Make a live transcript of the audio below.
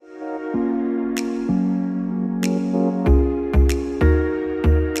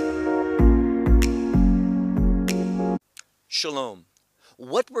Shalom.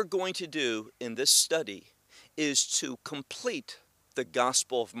 What we're going to do in this study is to complete the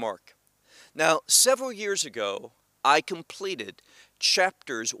Gospel of Mark. Now, several years ago, I completed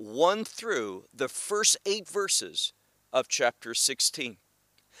chapters 1 through the first 8 verses of chapter 16.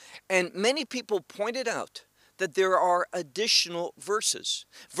 And many people pointed out that there are additional verses,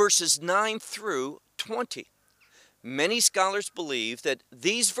 verses 9 through 20. Many scholars believe that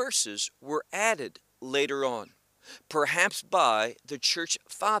these verses were added later on, perhaps by the church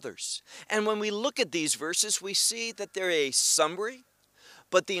fathers. And when we look at these verses, we see that they're a summary,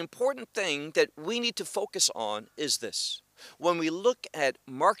 but the important thing that we need to focus on is this. When we look at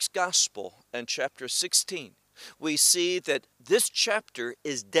Mark's Gospel and chapter 16, we see that this chapter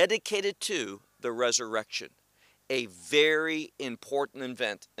is dedicated to the resurrection, a very important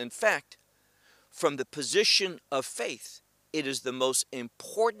event. In fact, from the position of faith, it is the most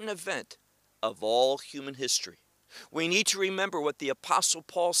important event of all human history. We need to remember what the Apostle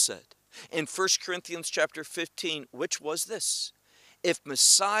Paul said in 1 Corinthians chapter 15, which was this: if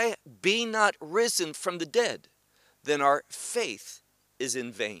Messiah be not risen from the dead, then our faith is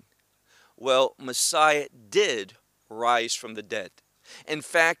in vain. Well, Messiah did rise from the dead. In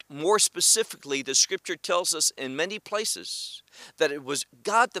fact, more specifically, the scripture tells us in many places that it was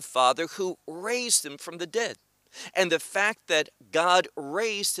God the Father who raised him from the dead. And the fact that God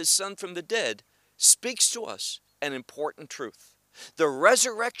raised his son from the dead speaks to us an important truth. The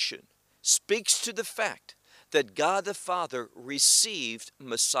resurrection speaks to the fact that God the Father received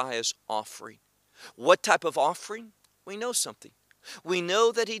Messiah's offering. What type of offering? We know something. We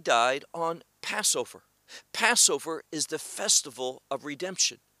know that he died on Passover. Passover is the festival of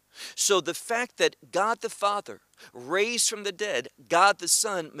redemption. So the fact that God the Father raised from the dead God the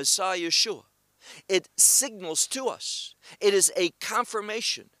Son, Messiah Yeshua, it signals to us, it is a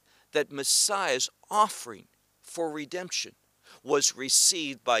confirmation that Messiah's offering for redemption was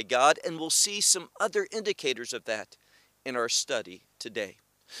received by God, and we'll see some other indicators of that in our study today.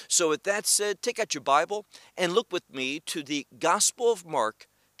 So with that said, take out your Bible and look with me to the Gospel of Mark,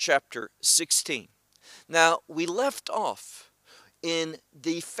 chapter 16. Now, we left off in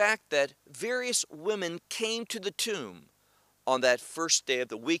the fact that various women came to the tomb on that first day of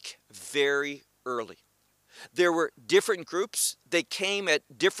the week very early. There were different groups. They came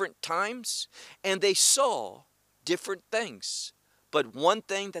at different times, and they saw different things. But one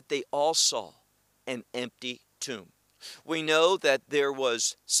thing that they all saw, an empty tomb. We know that there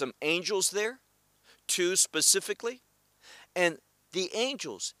was some angels there, 2 specifically, and the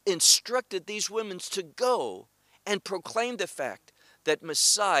angels instructed these women to go and proclaim the fact that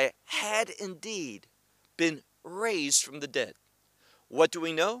Messiah had indeed been raised from the dead. What do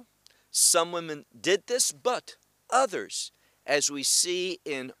we know? Some women did this, but others, as we see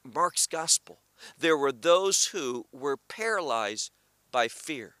in Mark's Gospel, there were those who were paralyzed by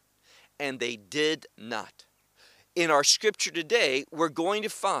fear, and they did not. In our scripture today, we're going to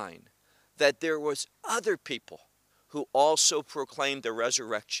find that there was other people who also proclaimed the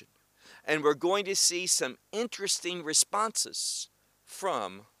resurrection. And we're going to see some interesting responses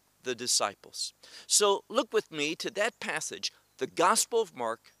from the disciples. So look with me to that passage, the Gospel of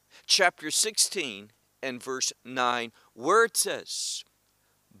Mark, chapter 16 and verse 9, where it says,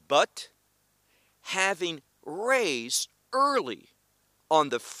 "But having raised early on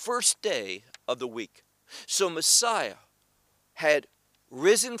the first day of the week." So Messiah had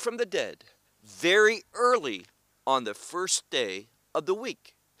risen from the dead very early on the first day of the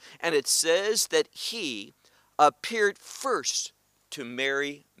week. And it says that he appeared first to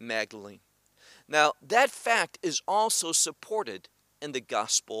Mary Magdalene. Now, that fact is also supported in the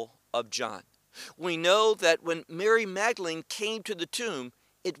Gospel of John. We know that when Mary Magdalene came to the tomb,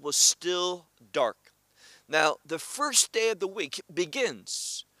 it was still dark. Now, the first day of the week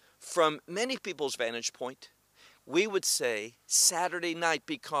begins, from many people's vantage point, we would say Saturday night,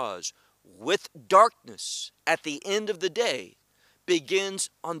 because with darkness at the end of the day begins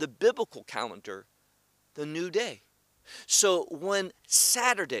on the biblical calendar the new day. So when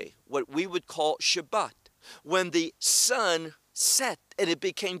Saturday, what we would call Shabbat, when the sun set and it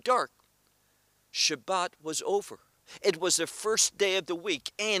became dark, Shabbat was over. It was the first day of the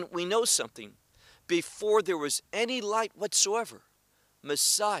week, and we know something. Before there was any light whatsoever,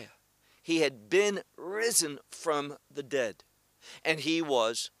 Messiah, he had been risen from the dead, and he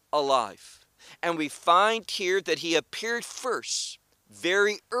was alive. And we find here that he appeared first,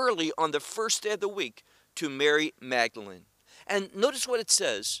 very early on the first day of the week, to Mary Magdalene. And notice what it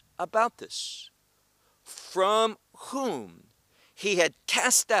says about this: from whom he had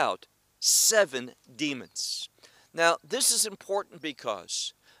cast out 7 demons. Now, this is important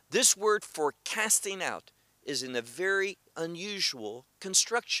because this word for casting out is in a very unusual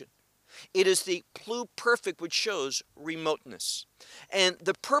construction. It is the pluperfect, which shows remoteness. And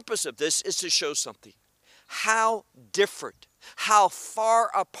the purpose of this is to show something. How different, how far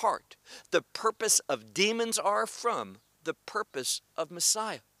apart the purpose of demons are from the purpose of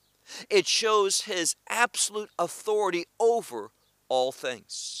Messiah. It shows his absolute authority over all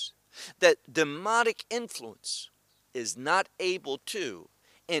things. That demonic influence is not able to,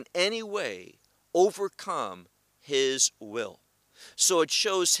 in any way, overcome his will. So it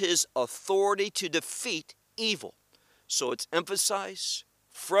shows his authority to defeat evil. So it's emphasized,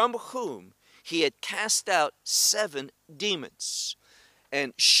 from whom he had cast out 7 demons.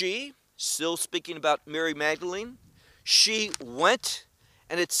 And she, still speaking about Mary Magdalene, she went,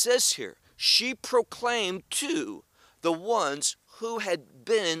 and it says here, she proclaimed to the ones who had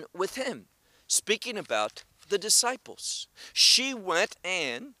been with him, speaking about the disciples. She went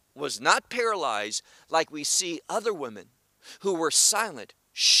and was not paralyzed like we see other women who were silent.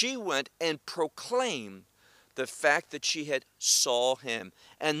 She went and proclaimed the fact that she had saw him.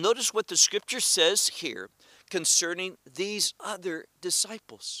 And notice what the scripture says here concerning these other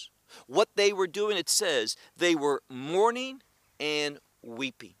disciples. What they were doing, it says, they were mourning and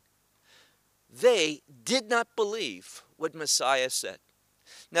weeping. They did not believe what Messiah said.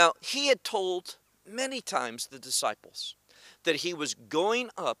 Now, he had told many times the disciples that he was going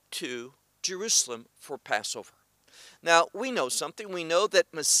up to Jerusalem for Passover. Now, we know something. We know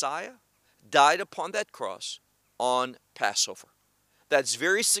that Messiah died upon that cross on Passover. That's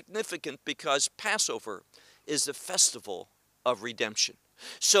very significant because Passover is the festival of redemption.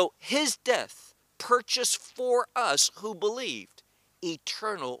 So his death purchased for us who believed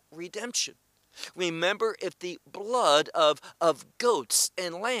eternal redemption. Remember, if the blood of goats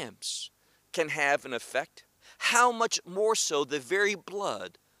and lambs can have an effect, how much more so the very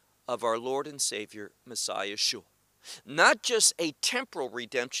blood of our Lord and Savior, Messiah Yeshua. Not just a temporal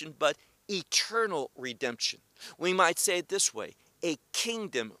redemption, but eternal redemption. We might say it this way, a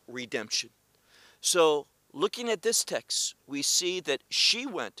kingdom redemption. So, looking at this text, we see that she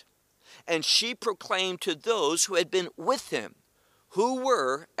went and she proclaimed to those who had been with him, who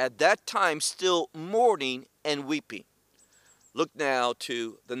were at that time still mourning and weeping. Look now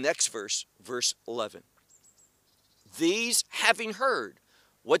to the next verse, verse 11. These having heard,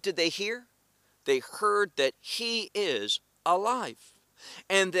 what did they hear? They heard that he is alive,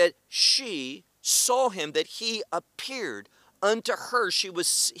 and that she saw him, that he appeared unto her. He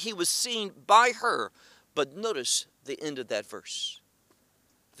was seen by her. But notice the end of that verse.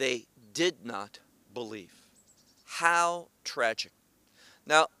 They did not believe. How tragic.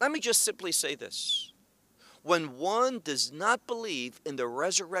 Now, let me just simply say this. When one does not believe in the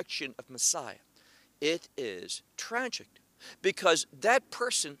resurrection of Messiah, it is tragic, because that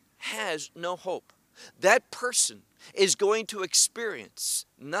person has no hope. That person is going to experience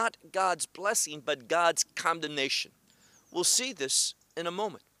not God's blessing, but God's condemnation. We'll see this in a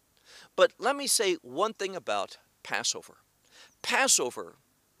moment. But let me say one thing about Passover. Passover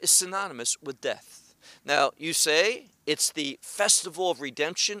is synonymous with death. Now, you say it's the festival of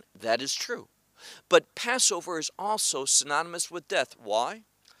redemption. That is true. But Passover is also synonymous with death. Why?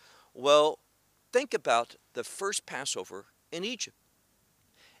 Well, think about the first Passover in Egypt.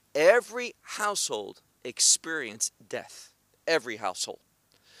 Every household experienced death. Every household.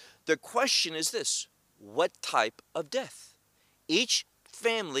 The question is this: what type of death? Each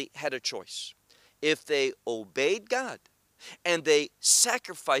family had a choice. If they obeyed God and they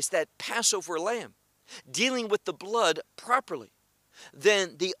sacrificed that Passover lamb, dealing with the blood properly,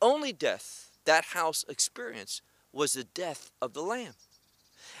 then the only death that house experienced was the death of the lamb.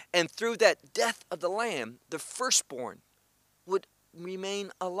 And through that death of the lamb, the firstborn would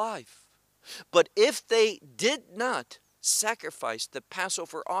remain alive. But if they did not sacrifice the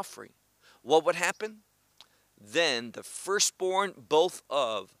Passover offering, what would happen? Then the firstborn, both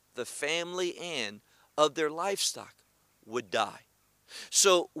of the family and of their livestock, would die.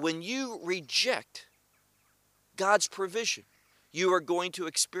 So when you reject God's provision, you are going to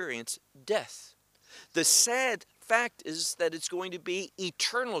experience death. The sad fact is that it's going to be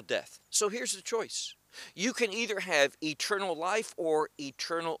eternal death. So here's the choice. You can either have eternal life or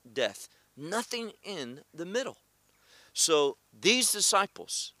eternal death. Nothing in the middle. So these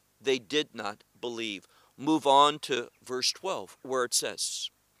disciples, they did not believe. Move on to verse 12, where it says,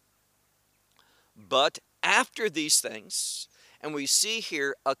 but after these things, and we see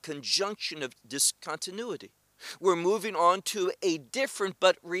here a conjunction of discontinuity. We're moving on to a different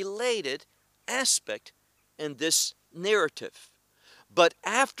but related aspect in this narrative. But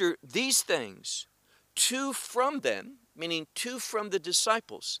after these things, 2 from them, meaning 2 from the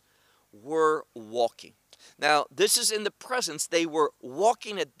disciples, were walking. Now, this is in the presence. They were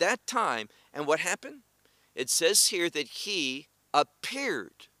walking at that time. And what happened? It says here that he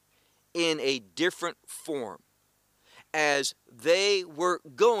appeared in a different form as they were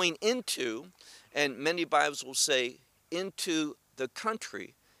going into, and many Bibles will say, into the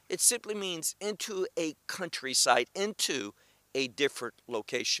country. It simply means into a countryside, into a different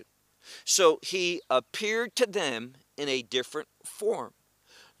location. So he appeared to them in a different form.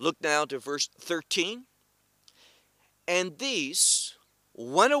 Look now to verse 13. And these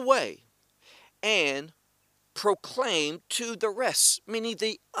went away and proclaimed to the rest, meaning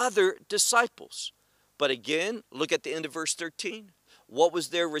the other disciples. But again, look at the end of verse 13. What was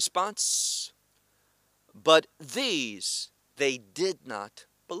their response? But these they did not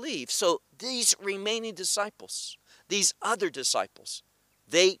believe. So these remaining disciples, these other disciples,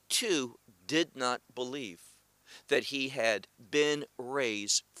 they too did not believe that he had been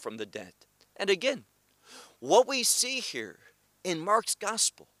raised from the dead. And again, what we see here in Mark's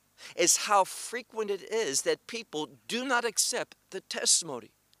gospel is how frequent it is that people do not accept the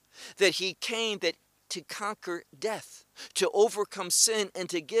testimony that he came to conquer death, to overcome sin, and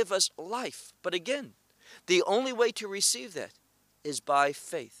to give us life. But again, the only way to receive that is by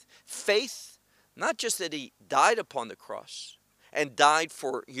faith. Faith, not just that he died upon the cross and died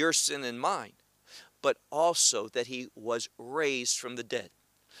for your sin and mine, but also that he was raised from the dead.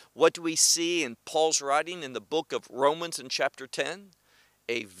 What do we see in Paul's writing in the book of Romans in chapter 10?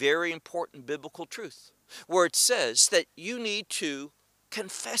 A very important biblical truth, where it says that you need to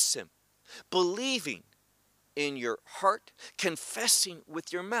confess him, believing in your heart, confessing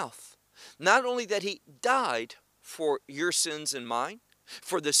with your mouth. Not only that he died for your sins and mine,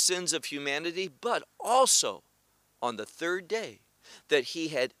 for the sins of humanity, but also on the third day that he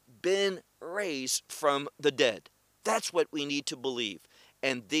had been raised from the dead. That's what we need to believe.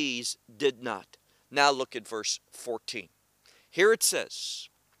 And these did not. Now look at verse 14. Here it says,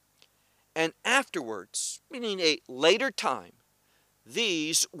 and afterwards, meaning a later time,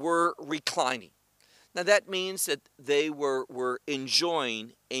 these were reclining. Now that means that they were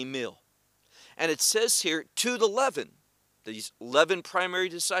enjoying a meal. And it says here, to the 11, these 11 primary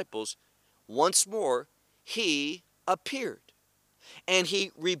disciples, once more, he appeared. And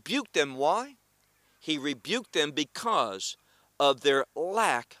he rebuked them. Why? He rebuked them because of their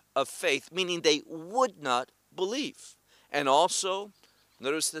lack of faith, meaning they would not believe. And also,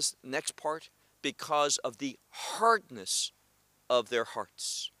 notice this next part, because of the hardness of their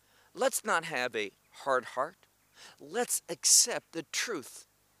hearts. Let's not have a hard heart. Let's accept the truth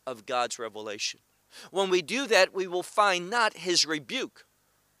of God's revelation. When we do that, we will find not his rebuke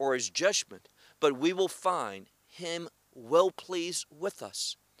or his judgment, but we will find him well pleased with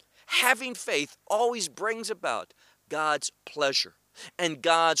us. Having faith always brings about God's pleasure and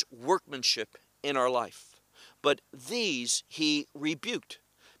God's workmanship in our life. But these he rebuked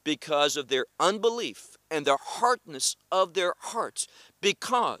because of their unbelief and the hardness of their hearts,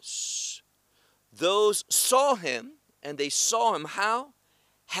 because those saw him, and they saw him how?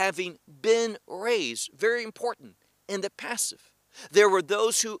 Having been raised. Very important in the passive. There were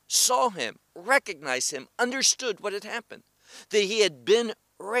those who saw him, recognized him, understood what had happened, that he had been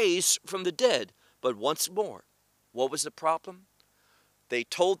raised from the dead. But once more, what was the problem? They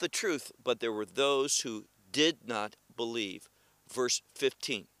told the truth, but there were those who did not believe. Verse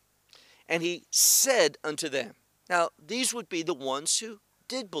 15. And he said unto them, now these would be the ones who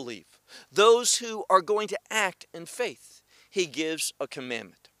did believe, those who are going to act in faith. He gives a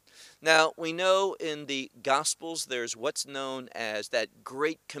commandment. Now we know in the Gospels there's what's known as that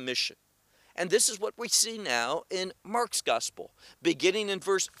Great Commission. And this is what we see now in Mark's Gospel, beginning in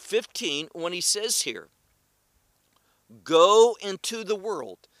verse 15 when he says here, go into the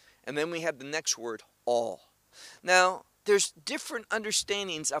world. And then we have the next word, all. Now, there's different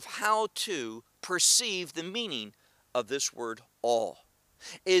understandings of how to perceive the meaning of this word all.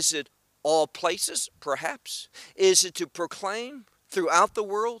 Is it all places? Perhaps. Is it to proclaim throughout the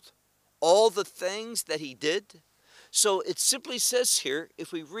world all the things that he did? So it simply says here,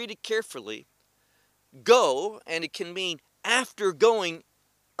 if we read it carefully, go, and it can mean after going,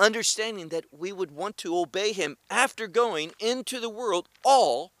 understanding that we would want to obey him after going into the world,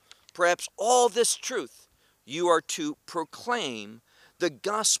 all, perhaps all this truth, you are to proclaim the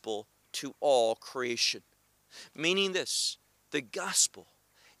gospel to all creation. Meaning this, the gospel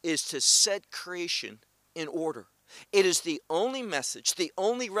is to set creation in order. It is the only message, the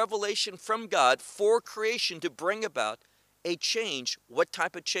only revelation from God for creation to bring about a change. What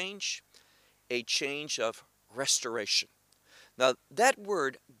type of change? A change of restoration. Now, that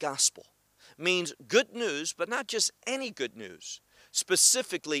word gospel means good news, but not just any good news.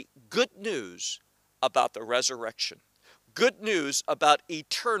 Specifically, good news about the resurrection. Good news about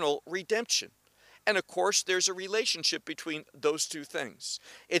eternal redemption. And of course, there's a relationship between those two things.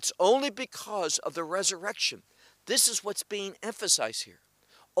 It's only because of the resurrection. This is what's being emphasized here.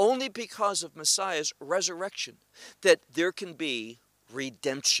 Only because of Messiah's resurrection that there can be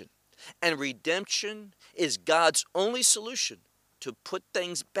redemption. And redemption is God's only solution to put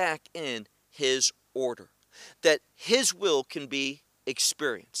things back in His order, that His will can be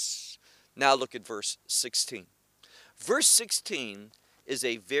experienced. Now look at verse 16. Verse 16 is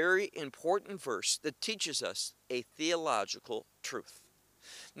a very important verse that teaches us a theological truth.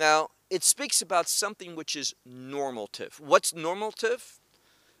 Now, it speaks about something which is normative. What's normative?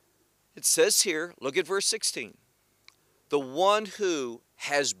 It says here, look at verse 16. The one who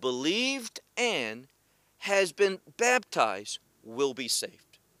has believed and has been baptized will be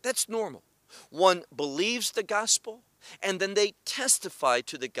saved. That's normal. One believes the gospel and then they testify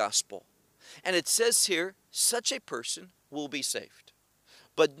to the gospel. And it says here, such a person will be saved.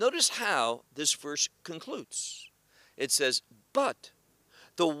 But notice how this verse concludes. It says, but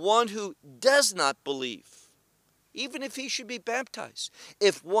the one who does not believe, even if he should be baptized,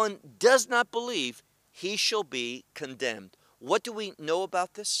 if one does not believe, he shall be condemned. What do we know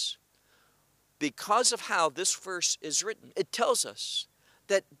about this? Because of how this verse is written, it tells us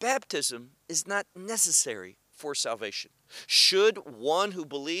that baptism is not necessary for salvation. Should one who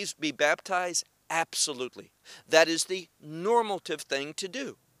believes be baptized? Absolutely. That is the normative thing to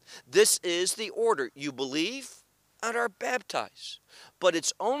do. This is the order. You believe and are baptized. But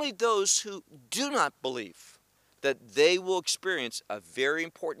it's only those who do not believe that they will experience a very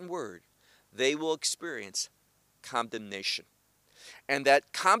important word. They will experience condemnation. And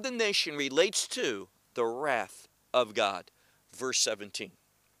that condemnation relates to the wrath of God. Verse 17.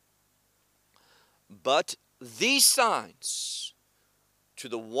 But these signs to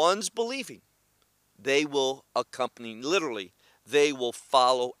the ones believing, they will accompany, literally, they will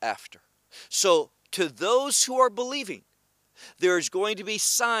follow after. So to those who are believing, there is going to be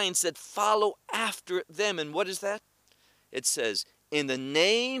signs that follow after them. And what is that? It says, in the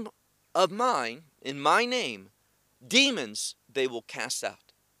name of mine, in my name, demons they will cast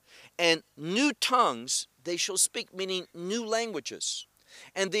out. And new tongues they shall speak, meaning new languages.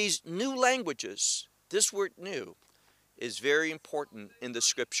 And these new languages, this word new, is very important in the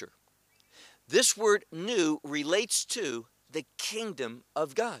scripture. This word new relates to the kingdom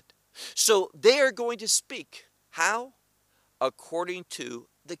of God. So they are going to speak. How? According to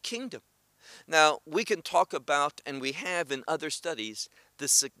the kingdom. Now, we can talk about, and we have in other studies, the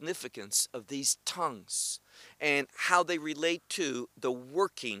significance of these tongues and how they relate to the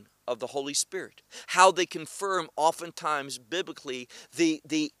working of the Holy Spirit, how they confirm oftentimes biblically the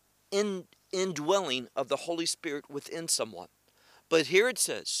indwelling of the Holy Spirit within someone. But here it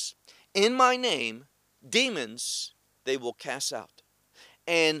says, in my name, demons they will cast out,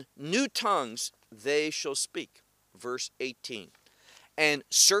 and new tongues they shall speak. Verse 18. And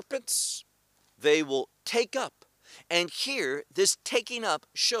serpents they will take up. And here, this taking up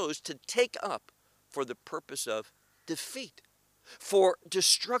shows to take up for the purpose of defeat, for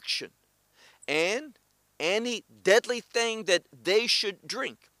destruction. And any deadly thing that they should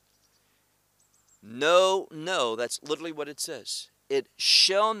drink. No, that's literally what it says. It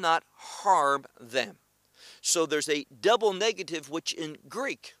shall not harm them. So there's a double negative, which in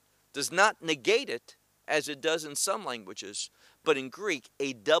Greek does not negate it, as it does in some languages, but in Greek,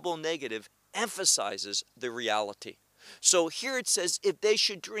 a double negative emphasizes the reality. So here it says, if they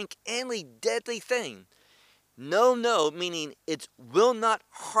should drink any deadly thing, no, meaning it will not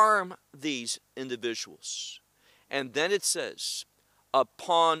harm these individuals. And then it says,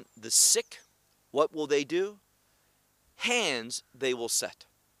 upon the sick, what will they do? Hands they will set.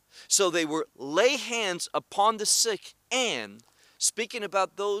 So they will lay hands upon the sick, and speaking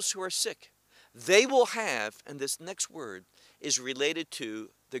about those who are sick, they will have, and this next word is related to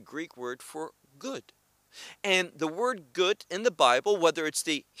the Greek word for good. And the word good in the Bible, whether it's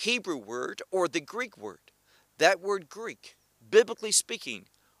the Hebrew word or the Greek word, that word Greek, biblically speaking,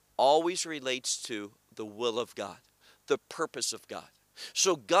 always relates to the will of God, the purpose of God.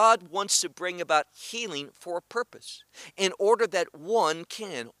 So God wants to bring about healing for a purpose, in order that one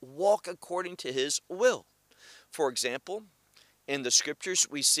can walk according to His will. For example, in the scriptures,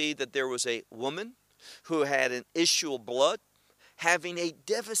 we see that there was a woman who had an issue of blood, having a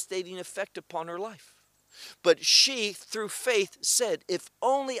devastating effect upon her life. But she, through faith, said, if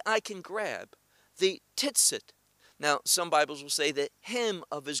only I can grab the tzitzit. Now, some Bibles will say the hem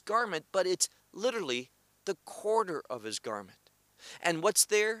of his garment, but it's literally the quarter of his garment. And what's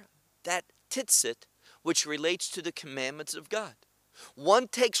there? That tzitzit, which relates to the commandments of God. One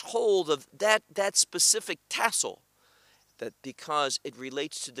takes hold of that specific tassel, that because it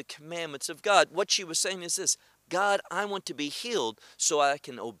relates to the commandments of God. What she was saying is this: God, I want to be healed so I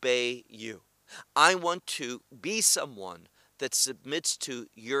can obey you. I want to be someone that submits to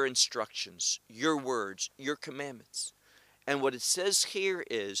your instructions, your words, your commandments. And what it says here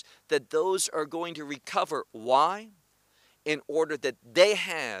is that those are going to recover. Why? In order that they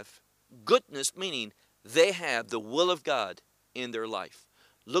have goodness, meaning they have the will of God in their life.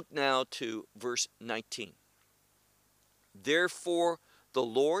 Look now to verse 19. Therefore, the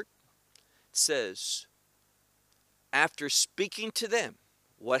Lord says, after speaking to them,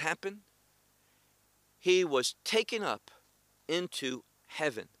 what happened? He was taken up into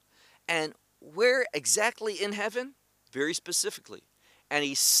heaven. And where exactly in heaven? Very specifically. And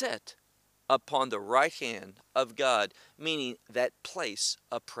he sat upon the right hand of God, meaning that place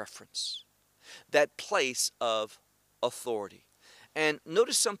of preference, that place of authority. And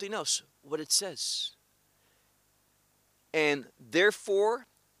notice something else, what it says. And therefore,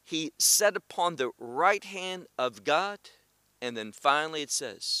 he sat upon the right hand of God. And then finally it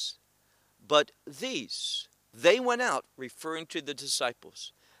says, but these, they went out, referring to the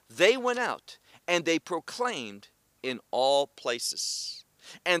disciples. They went out and they proclaimed in all places.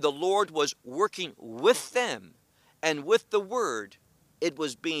 And the Lord was working with them, and with the word, it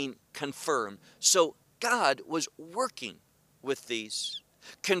was being confirmed. So God was working with these,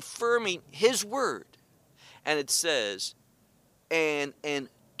 confirming his word. And it says, and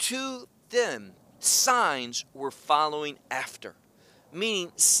to them signs were following after,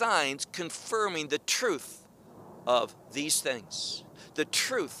 meaning signs confirming the truth of these things, the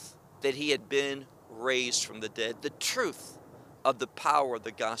truth that he had been raised from the dead, the truth of the power of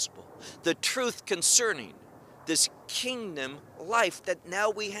the gospel, the truth concerning this kingdom life that now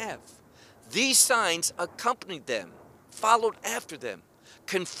we have. These signs accompanied them, followed after them,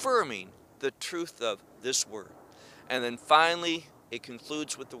 confirming the truth of this word. And then finally, it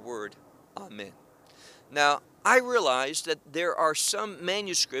concludes with the word, Amen. Now, I realize that there are some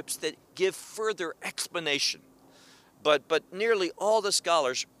manuscripts that give further explanation, but nearly all the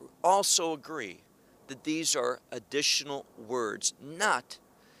scholars also agree that these are additional words, not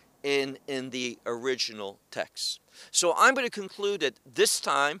in the original text. So I'm going to conclude that this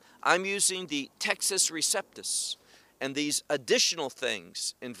time I'm using the Textus Receptus, and these additional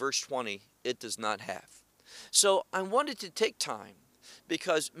things in verse 20 it does not have. So I wanted to take time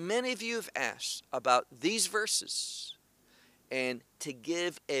because many of you have asked about these verses and to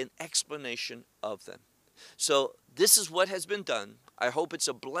give an explanation of them. So this is what has been done. I hope it's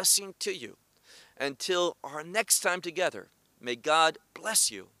a blessing to you. Until our next time together, may God bless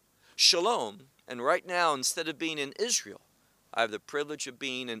you. Shalom. And right now, instead of being in Israel, I have the privilege of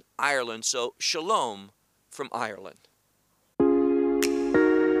being in Ireland. So shalom from Ireland.